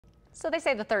So they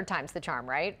say the third time's the charm,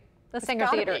 right? The Saenger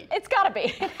Theatre. It's gotta be.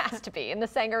 It has to be. And the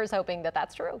Saenger is hoping that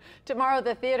that's true. Tomorrow,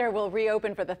 the theater will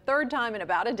reopen for the third time in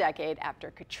about a decade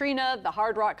after Katrina, the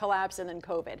Hard Rock collapse, and then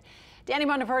COVID. Danny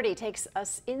Monteverdi takes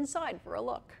us inside for a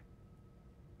look.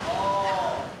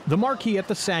 The marquee at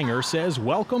the Saenger says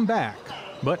welcome back,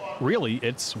 but really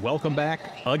it's welcome back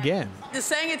again. The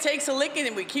Saenger takes a licking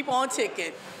and we keep on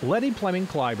ticking. Letty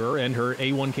Pleming-Kleiber and her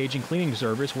A1 Cajun cleaning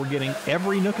service were getting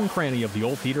every nook and cranny of the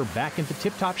old theater back into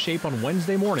tip-top shape on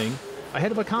Wednesday morning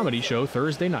ahead of a comedy show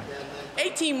Thursday night.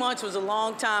 18 months was a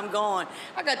long time gone.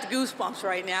 I got the goosebumps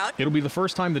right now. It'll be the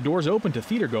first time the doors open to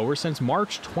theatergoers since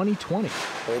March 2020.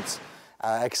 It's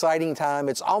exciting time.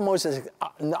 It's almost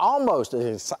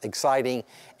as exciting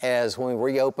as when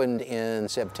we reopened in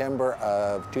September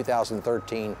of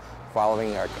 2013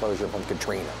 following our closure from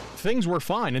Katrina. Things were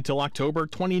fine until October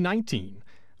 2019.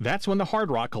 That's when the Hard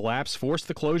Rock collapse forced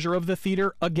the closure of the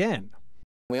theater again.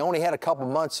 We only had a couple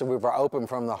months that we were open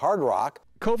from the Hard Rock.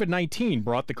 COVID-19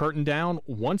 brought the curtain down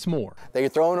once more. They're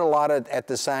throwing a lot at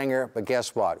the Saenger, but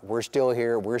guess what? We're still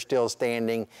here, we're still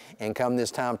standing, and come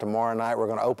this time tomorrow night, we're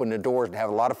going to open the doors and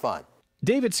have a lot of fun.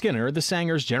 David Skinner, the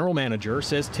Saenger's general manager,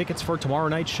 says tickets for tomorrow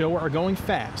night's show are going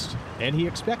fast, and he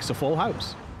expects a full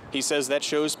house. He says that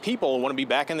shows people want to be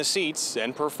back in the seats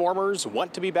and performers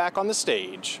want to be back on the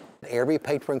stage. Every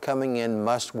patron coming in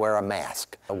must wear a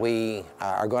mask. We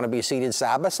are going to be seated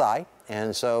side by side,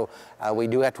 and so we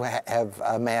do have to have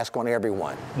a mask on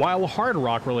everyone. While Hard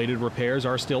Rock-related repairs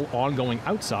are still ongoing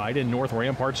outside and North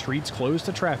Rampart streets closed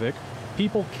to traffic,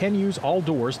 people can use all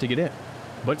doors to get in.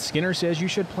 But Skinner says you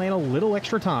should plan a little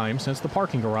extra time since the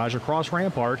parking garage across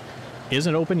Rampart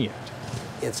isn't open yet.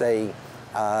 It's a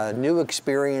new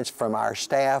experience from our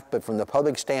staff, but from the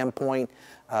public standpoint,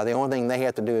 the only thing they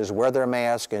have to do is wear their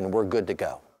mask and we're good to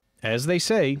go. As they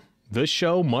say, the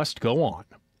show must go on.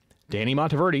 Danny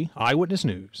Monteverdi, Eyewitness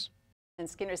News. And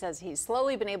Skinner says he's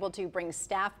slowly been able to bring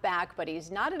staff back, but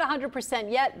he's not at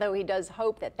 100% yet, though he does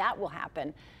hope that that will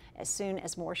happen as soon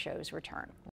as more shows return.